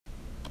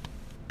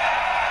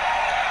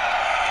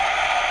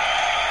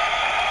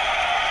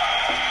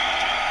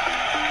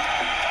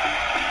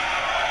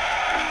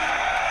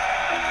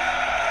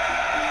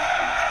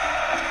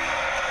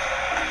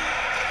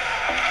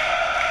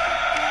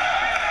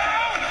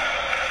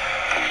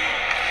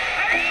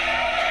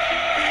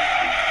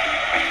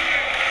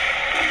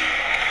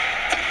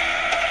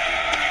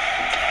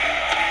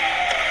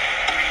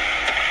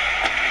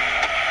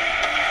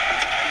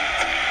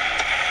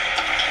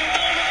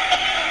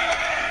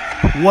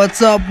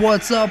What's up?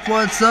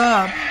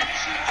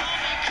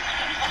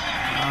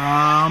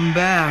 I'm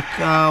back.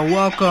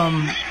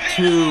 Welcome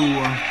to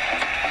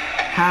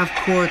Half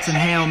Courts and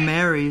Hail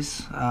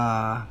Marys.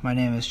 My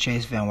name is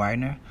Chase Van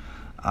Wagner.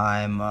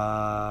 I'm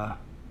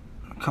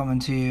coming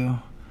to you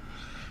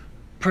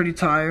pretty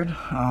tired.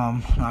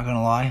 Not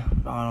gonna lie.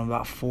 On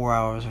about 4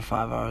 hours or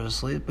 5 hours of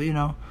sleep, but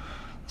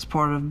it's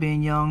part of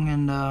being young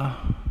and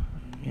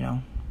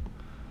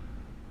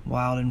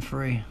wild and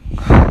free.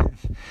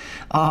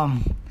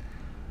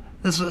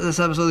 This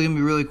episode is going to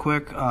be really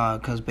quick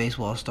because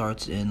baseball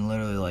starts in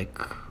literally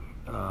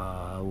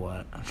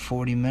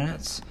 40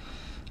 minutes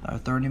or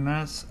 30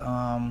 minutes.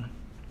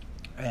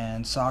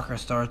 And soccer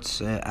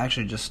starts, it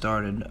actually just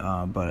started,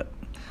 but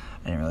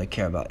I didn't really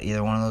care about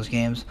either one of those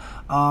games.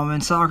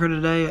 In soccer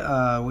today,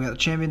 we got the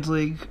Champions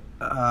League.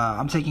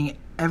 I'm taking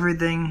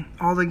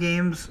all the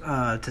games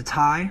to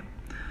tie,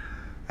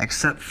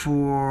 except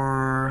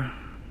for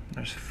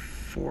there's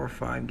 4 or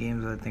 5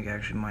 games that I think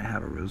actually might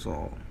have a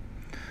result.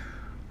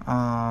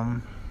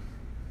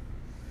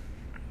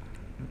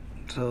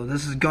 So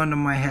this is gun to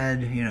my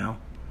head,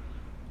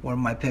 what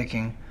am I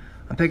picking?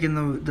 I'm picking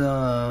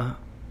the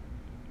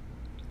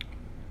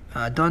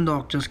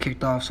Dundalk just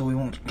kicked off, so we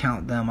won't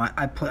count them.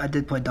 I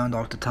did play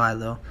Dundalk to tie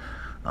though,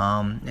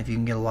 if you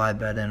can get a live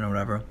bet in or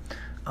whatever.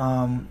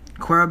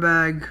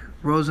 Qarabag,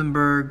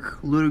 Rosenborg,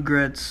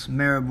 Ludogorets,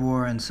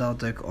 Maribor, and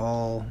Celtic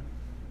all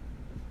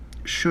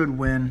should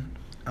win.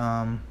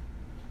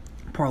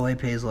 Parlay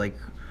pays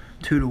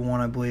 2-1,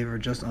 I believe, or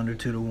just under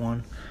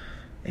 2-1.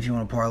 If you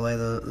want to parlay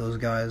those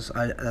guys,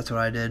 that's what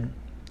I did.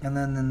 And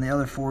then in the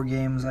other 4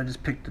 games, I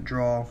just picked the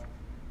draw.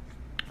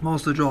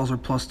 Most of the draws are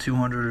plus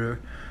 200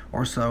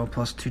 or so,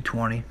 plus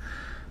 220.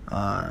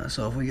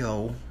 So if we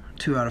go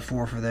 2 out of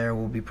 4 for there,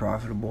 we'll be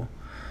profitable.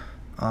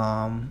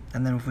 And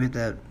then if we hit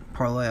that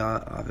parlay,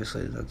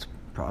 obviously that's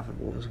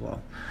profitable as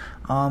well.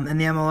 In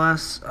the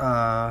MLS,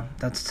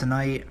 that's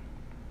tonight.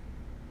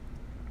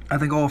 I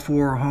think all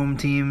 4 home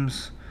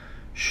teams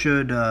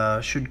should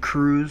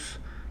cruise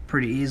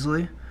pretty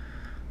easily.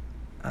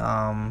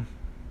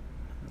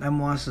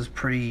 MLS is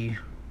pretty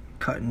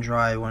cut and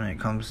dry when it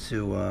comes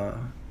to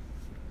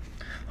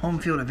home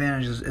field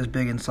advantage is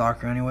big in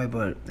soccer anyway,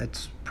 but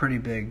it's pretty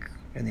big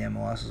in the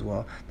MLS as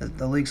well.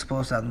 The league's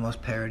supposed to have the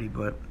most parity,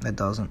 but it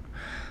doesn't.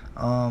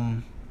 The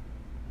only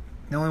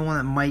one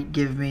that might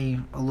give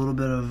me a little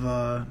bit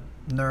of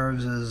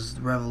nerves is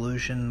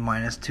Revolution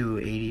minus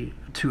 280.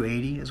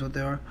 280 is what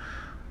they are.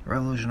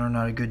 Revolution are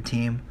not a good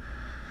team.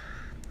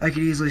 I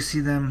could easily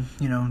see them,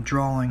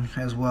 drawing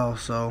as well.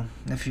 So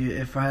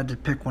if I had to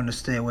pick one to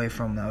stay away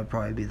from, that would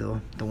probably be the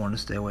one to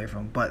stay away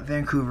from. But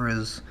Vancouver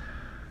is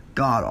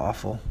god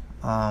awful.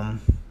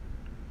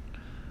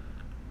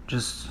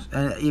 Just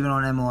even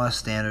on MLS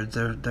standards,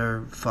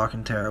 they're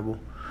fucking terrible.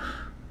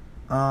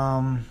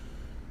 On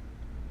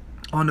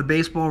to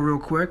baseball real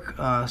quick,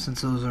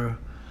 since those are,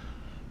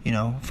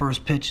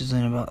 first pitch is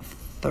in about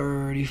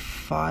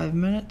 35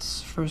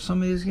 minutes for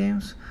some of these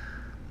games.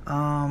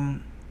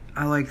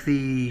 I like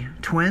the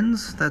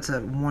Twins. That's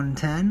at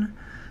 110.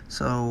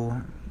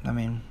 So,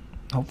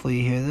 hopefully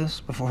you hear this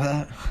before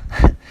that.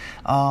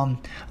 I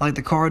like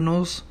the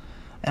Cardinals,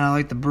 and I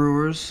like the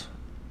Brewers.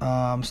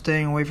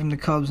 Staying away from the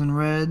Cubs and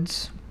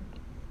Reds.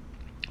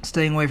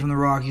 Staying away from the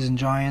Rockies and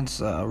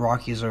Giants.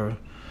 Rockies are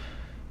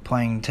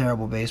playing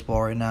terrible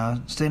baseball right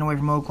now. Staying away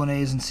from Oakland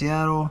A's and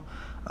Seattle.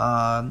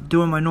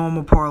 Doing my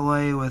normal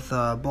parlay with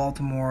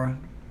Baltimore,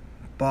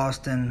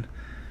 Boston,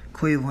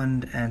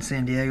 Cleveland, and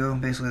San Diego.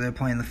 Basically, they're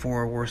playing the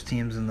 4 worst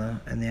teams in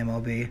the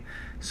MLB,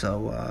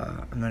 so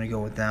I'm going to go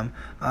with them.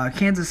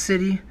 Kansas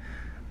City,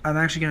 I'm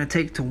actually going to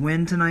take to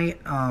win tonight.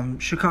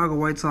 Chicago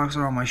White Sox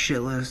are on my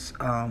shit list.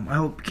 I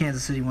hope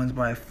Kansas City wins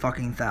by a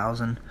fucking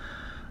 1,000.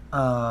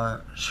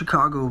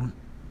 Chicago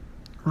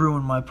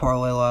ruined my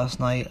parlay last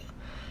night.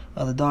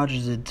 The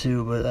Dodgers did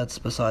too, but that's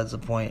besides the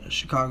point.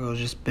 Chicago's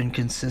just been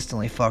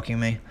consistently fucking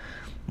me.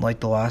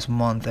 The last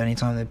month,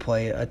 anytime they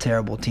play a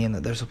terrible team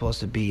that they're supposed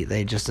to beat,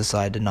 they just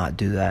decide to not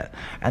do that.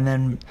 And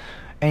then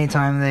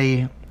anytime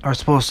they are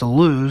supposed to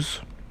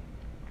lose,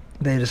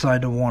 they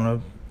decide to want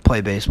to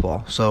play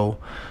baseball. So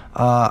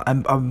I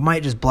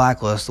might just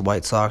blacklist the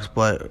White Sox,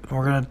 but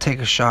we're going to take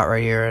a shot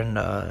right here, and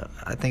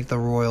I think the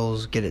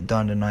Royals get it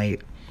done tonight.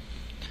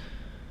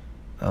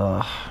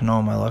 No,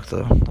 my luck,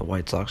 the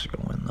White Sox are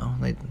going to win, though.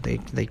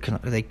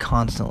 They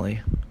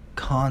constantly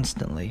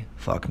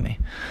fuck me.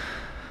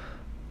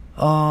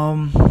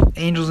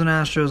 Angels and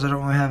Astros, I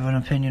don't really have an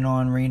opinion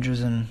on.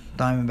 Rangers and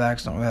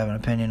Diamondbacks, don't really have an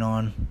opinion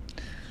on.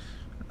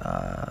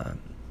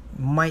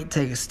 Might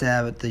take a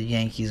stab at the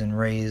Yankees and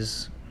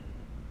Rays,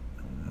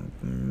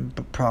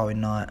 but probably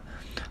not.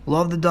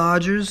 Love the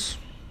Dodgers.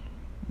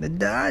 Love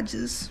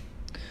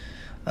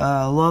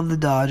the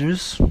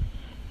Dodgers.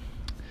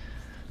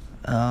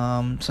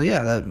 So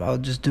yeah, I'll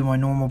just do my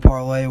normal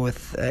parlay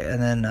with,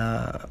 and then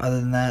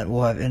other than that,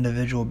 we'll have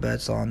individual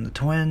bets on the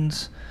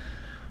Twins,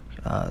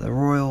 the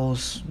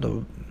Royals,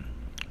 the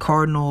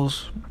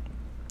Cardinals,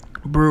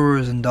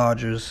 Brewers, and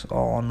Dodgers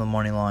all on the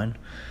money line.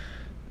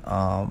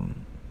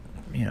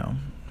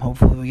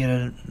 hopefully we get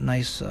a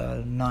nice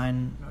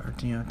 9 or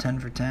 10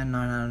 for 10,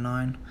 9 out of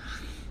 9.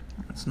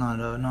 It's not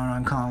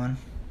uncommon,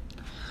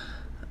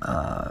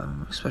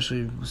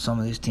 especially with some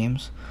of these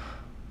teams.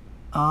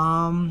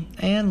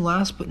 And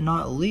last but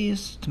not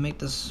least, to make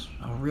this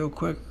a real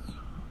quick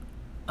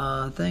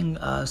thing,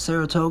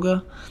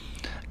 Saratoga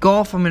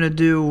golf. I'm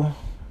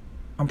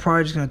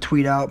probably just gonna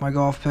tweet out my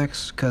golf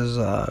picks, because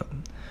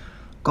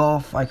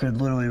golf I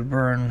could literally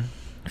burn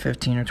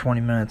 15 or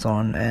 20 minutes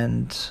on,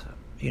 and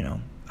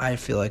I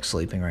feel like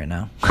sleeping right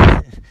now.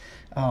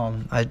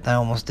 I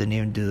almost didn't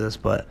even do this,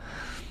 but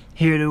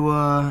here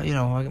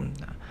to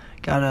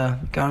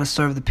gotta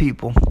serve the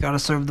people, gotta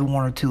serve the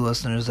 1 or 2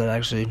 listeners that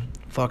actually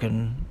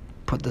fucking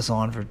put this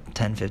on for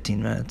 10-15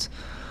 minutes.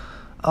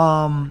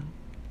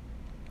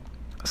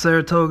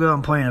 Saratoga,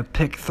 I'm playing a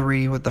pick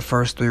 3 with the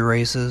first 3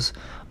 races.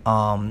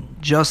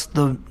 Just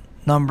the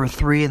number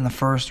 3 in the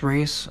first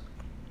race.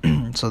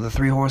 So the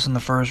 3 horse in the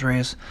first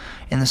race.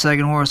 In the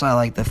second horse, I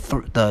like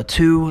the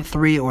 2,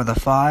 3, or the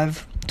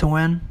 5 to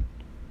win.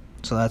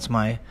 So that's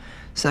my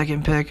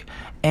second pick.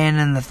 And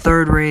in the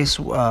third race,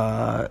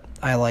 I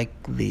like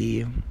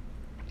the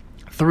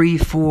 3,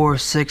 4,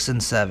 6,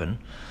 and 7.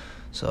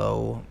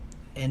 So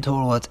in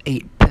total, that's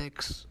 8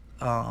 picks.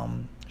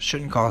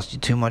 Shouldn't cost you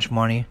too much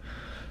money.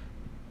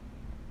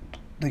 I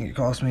think it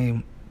cost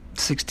me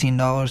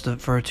 $16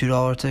 for a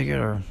 $2 ticket,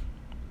 or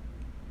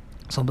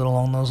something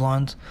along those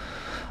lines.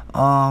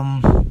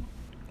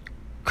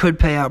 Could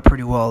pay out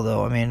pretty well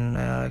though. I mean,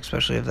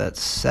 especially if that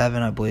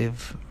 7, I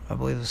believe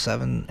the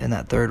 7 in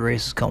that third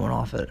race is coming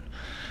off at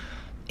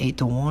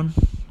 8-1.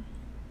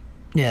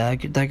 Yeah,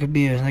 that could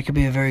be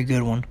a very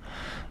good one.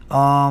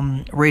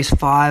 Race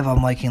 5,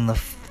 I'm liking the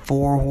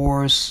 4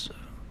 horse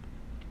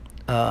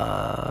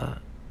to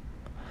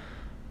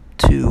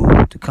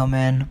come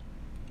in.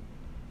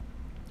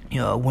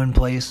 Win in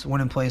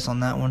place on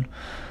that one.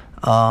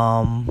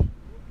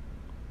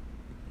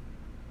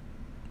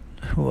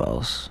 Who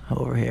else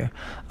over here?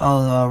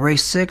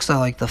 Race 6, I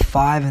like the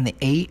 5 and the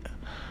 8.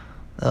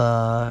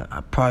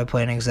 I'll probably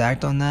play an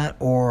exact on that,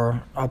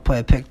 or I'll play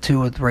a pick 2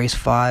 with race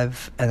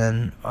 5, and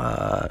then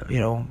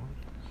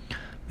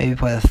maybe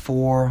play the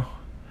 4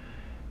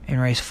 in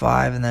race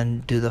 5, and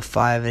then do the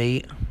 5,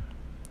 8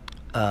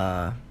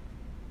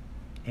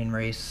 in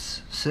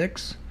race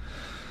 6.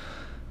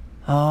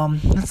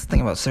 That's the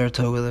thing about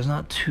Saratoga. There's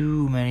not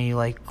too many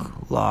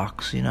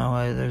locks.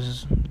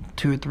 There's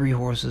 2 or 3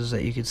 horses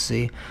that you could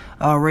see.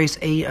 Race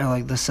 8, I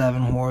like the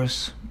 7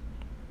 horse.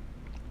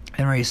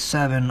 In race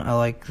 7, I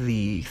like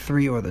the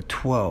 3 or the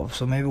 12.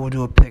 So maybe we'll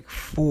do a pick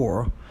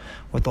 4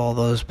 with all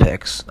those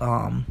picks.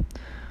 The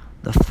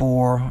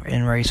 4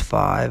 in race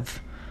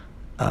 5,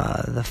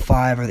 the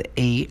 5 or the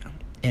 8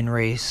 in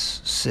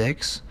race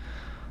 6,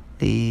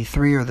 the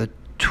 3 or the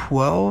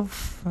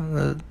 12,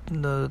 what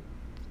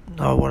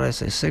did I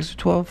say, 6 or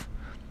 12?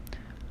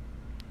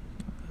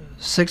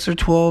 6 or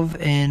 12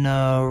 in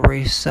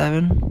race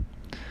 7,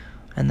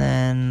 and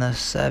then the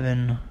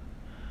 7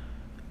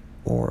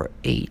 or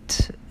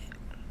 8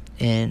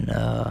 in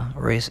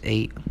race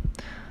 8.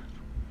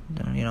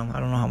 I don't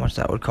know how much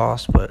that would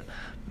cost, but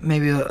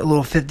maybe a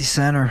little 50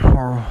 cent or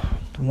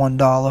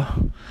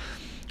 $1.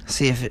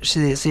 See if it's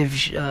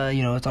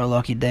our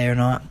lucky day or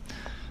not.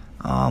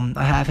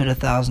 I have hit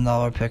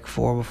 $1,000 pick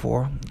 4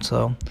 before,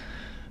 so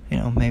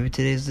maybe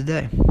today's the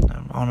day.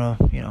 On a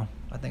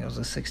I think it was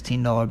a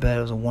 $16 bet.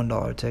 It was a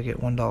 $1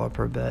 ticket, $1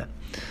 per bet.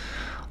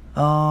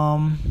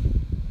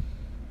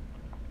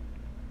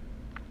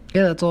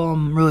 Yeah, that's all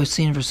I'm really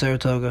seeing for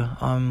Saratoga.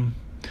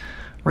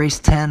 Race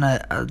 10,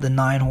 the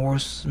 9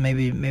 horse,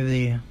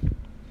 maybe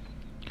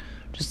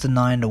just the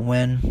 9 to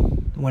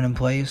win in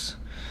place.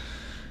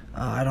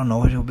 I don't know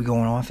what he'll be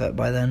going off at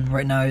by then.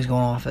 Right now he's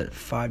going off at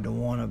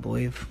 5-1, I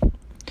believe.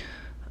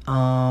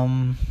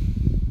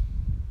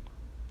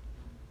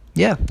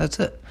 Yeah, that's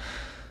it.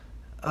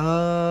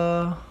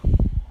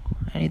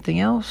 Anything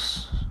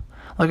else?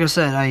 Like I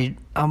said,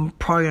 I'm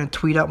probably gonna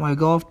tweet out my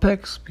golf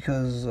picks,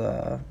 because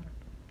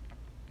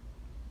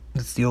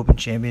it's the Open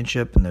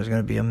Championship and there's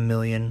gonna be a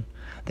million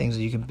things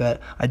that you can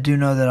bet. I do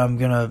know that I'm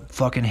gonna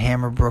fucking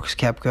hammer Brooks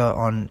Koepka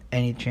on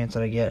any chance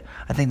that I get.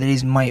 I think that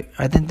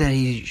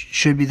he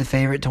should be the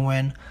favorite to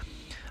win.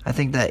 I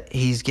think that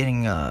he's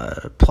getting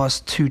plus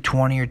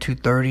 220 or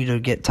 230 to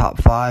get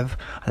top 5.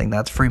 I think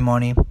that's free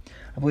money. I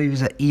believe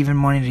he's at even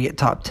money to get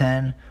top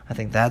 10. I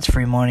think that's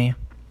free money.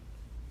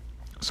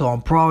 So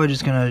I'm probably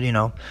just going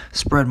to,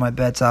 spread my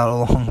bets out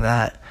along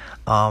that,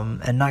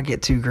 and not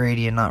get too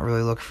greedy and not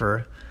really look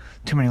for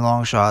too many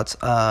long shots.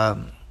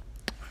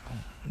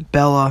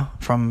 Bella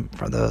from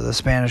the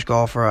Spanish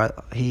golfer,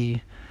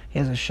 he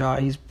has a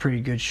shot. He's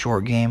pretty good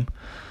short game,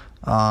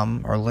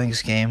 or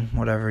links game,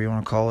 whatever you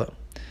want to call it.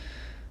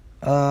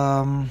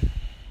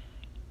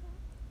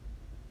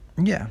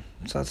 Yeah,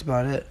 so that's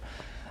about it.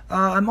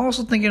 I'm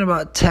also thinking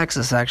about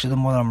Texas, actually, the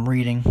more I'm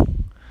reading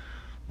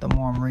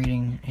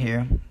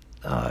here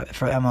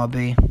for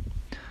MLB.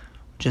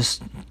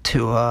 Just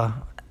to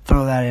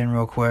throw that in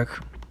real quick.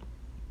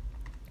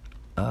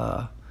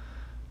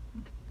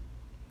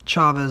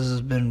 Chavez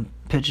has been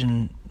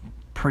pitching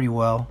pretty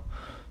well.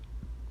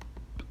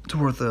 It's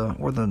worth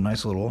a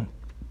nice little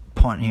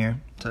punt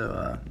here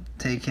to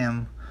take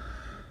him.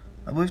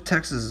 I believe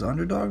Texas is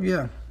underdog.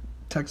 Yeah,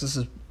 Texas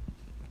is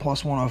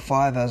plus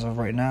 105 as of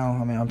right now.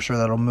 I mean, I'm sure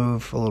that'll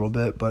move a little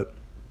bit, but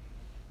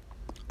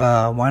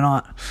why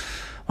not?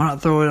 Why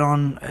not throw it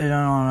on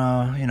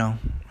a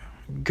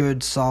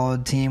good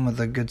solid team with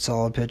a good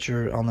solid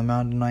pitcher on the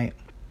mound tonight?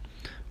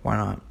 Why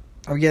not?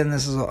 Again,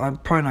 I'm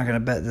probably not going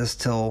to bet this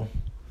till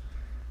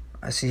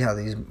I see how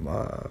these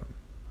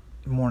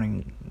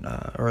morning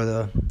or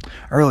the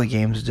early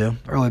games do,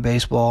 early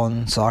baseball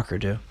and soccer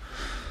do.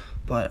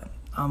 But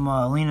I'm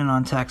leaning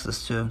on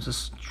Texas too. It's a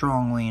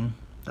strong lean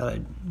that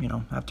I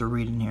have to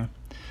read in here.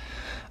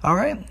 All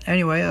right.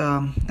 Anyway,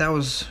 that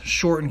was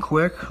short and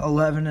quick,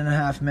 11 and a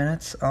half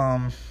minutes.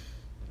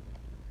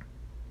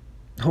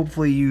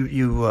 Hopefully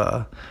you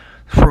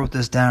wrote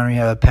this down or you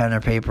have a pen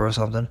or paper or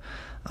something.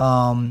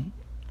 All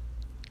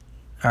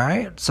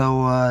right,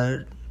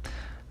 so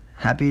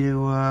happy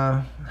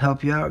to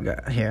help you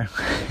out here.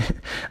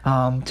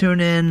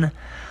 Tune in.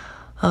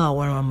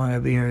 When am I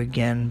gonna be here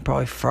again?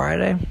 Probably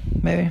Friday,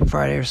 maybe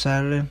Friday or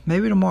Saturday,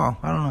 maybe tomorrow.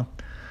 I don't know.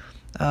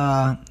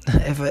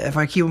 If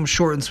I keep them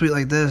short and sweet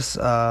like this,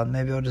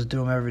 maybe I'll just do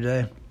them every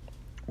day,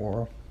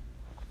 or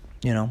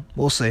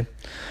we'll see.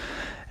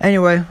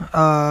 Anyway,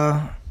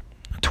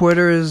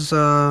 Twitter is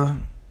Half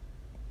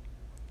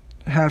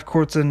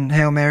Courts and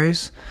Hail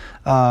Marys.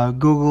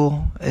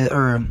 Google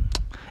or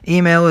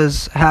email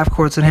is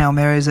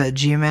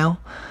halfcourtsandhailmarys@gmail.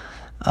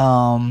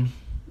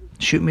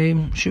 Shoot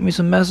me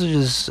some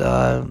messages.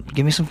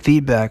 Give me some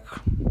feedback.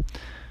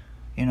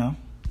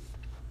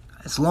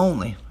 It's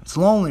lonely. It's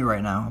lonely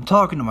right now. I'm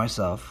talking to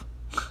myself.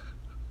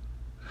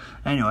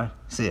 Anyway,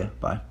 see ya.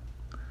 Bye.